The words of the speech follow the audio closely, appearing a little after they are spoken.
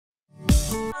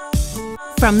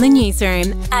From the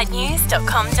newsroom at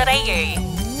news.com.au.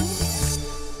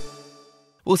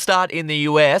 We'll start in the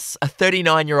US. A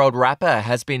 39-year-old rapper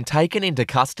has been taken into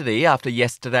custody after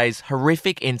yesterday's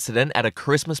horrific incident at a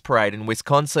Christmas parade in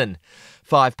Wisconsin.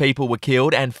 5 people were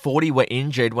killed and 40 were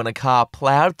injured when a car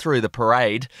ploughed through the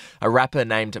parade. A rapper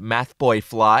named Mathboy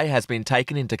Fly has been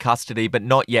taken into custody but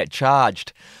not yet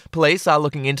charged. Police are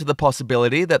looking into the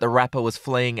possibility that the rapper was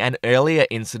fleeing an earlier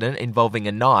incident involving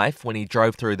a knife when he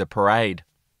drove through the parade.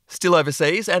 Still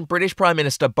overseas, and British Prime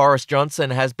Minister Boris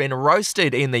Johnson has been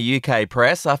roasted in the UK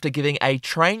press after giving a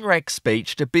trainwreck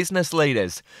speech to business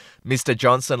leaders. Mr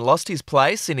Johnson lost his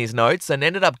place in his notes and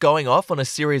ended up going off on a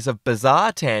series of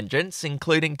bizarre tangents,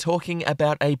 including talking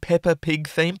about a Peppa Pig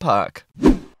theme park.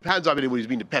 Hands up anyone who's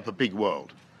been to Peppa Pig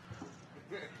World.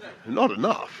 Not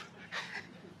enough.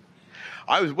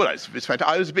 It's fantastic.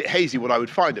 I was a bit hazy what I would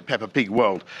find at Peppa Pig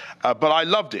World, but I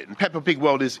loved it. And Peppa Pig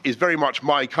World is very much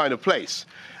my kind of place.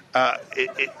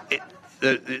 It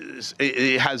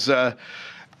has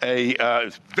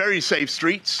very safe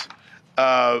streets,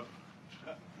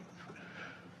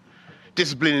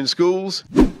 discipline in schools.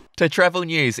 To travel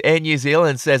news, Air New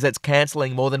Zealand says it's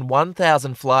cancelling more than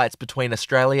 1,000 flights between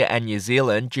Australia and New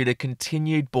Zealand due to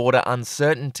continued border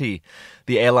uncertainty.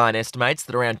 The airline estimates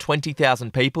that around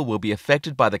 20,000 people will be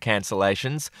affected by the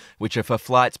cancellations, which are for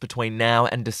flights between now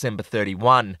and December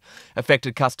 31.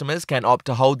 Affected customers can opt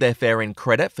to hold their fare in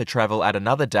credit for travel at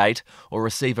another date or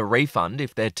receive a refund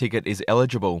if their ticket is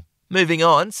eligible. Moving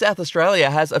on, South Australia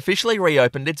has officially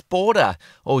reopened its border.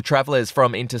 All travellers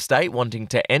from interstate wanting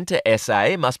to enter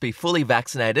SA must be fully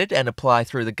vaccinated and apply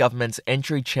through the government's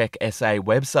Entry Check SA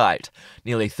website.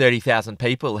 Nearly 30,000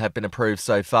 people have been approved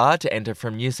so far to enter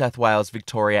from New South Wales,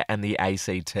 Victoria and the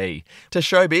ACT. To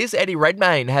showbiz, Eddie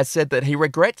Redmayne has said that he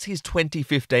regrets his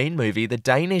 2015 movie The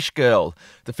Danish Girl.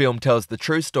 The film tells the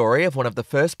true story of one of the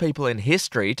first people in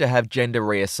history to have gender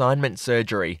reassignment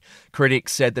surgery.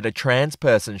 Critics said that a trans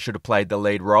person should have played the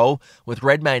lead role, with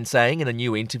Redmayne saying in a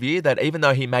new interview that even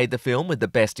though he made the film with the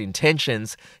best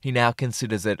intentions, he now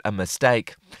considers it a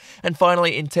mistake. And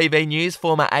finally, in TV news,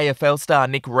 former AFL star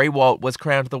Nick Riewoldt was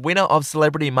crowned the winner of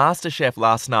Celebrity MasterChef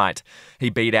last night. He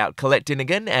beat out Colette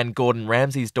Dinnigan and Gordon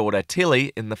Ramsay's daughter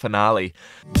Tilly in the finale.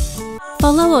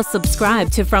 Follow or subscribe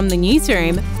to From the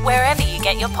Newsroom wherever you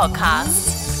get your podcasts.